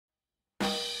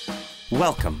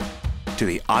Welcome to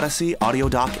the Audyssey Audio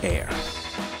Dock Air.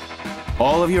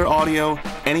 All of your audio,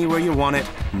 anywhere you want it,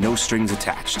 no strings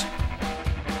attached.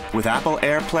 With Apple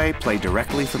AirPlay, play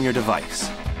directly from your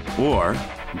device. Or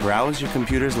browse your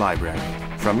computer's library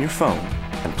from your phone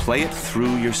and play it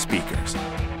through your speakers.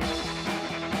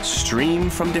 Stream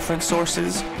from different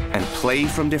sources and play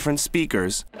from different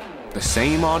speakers the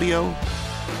same audio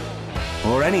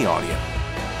or any audio.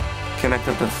 Connect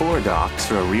up to 4 docks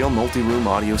for a real multi-room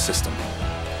audio system.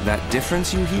 That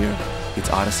difference you hear, it's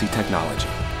Audyssey technology.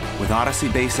 With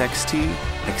Audyssey Bass XT,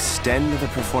 extend the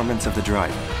performance of the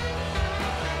driver.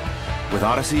 With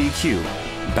Audyssey EQ,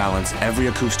 balance every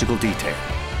acoustical detail.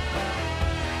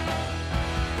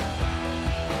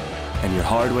 And your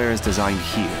hardware is designed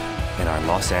here in our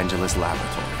Los Angeles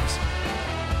laboratories.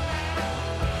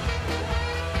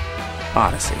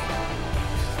 Audyssey,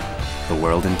 the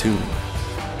world in tune.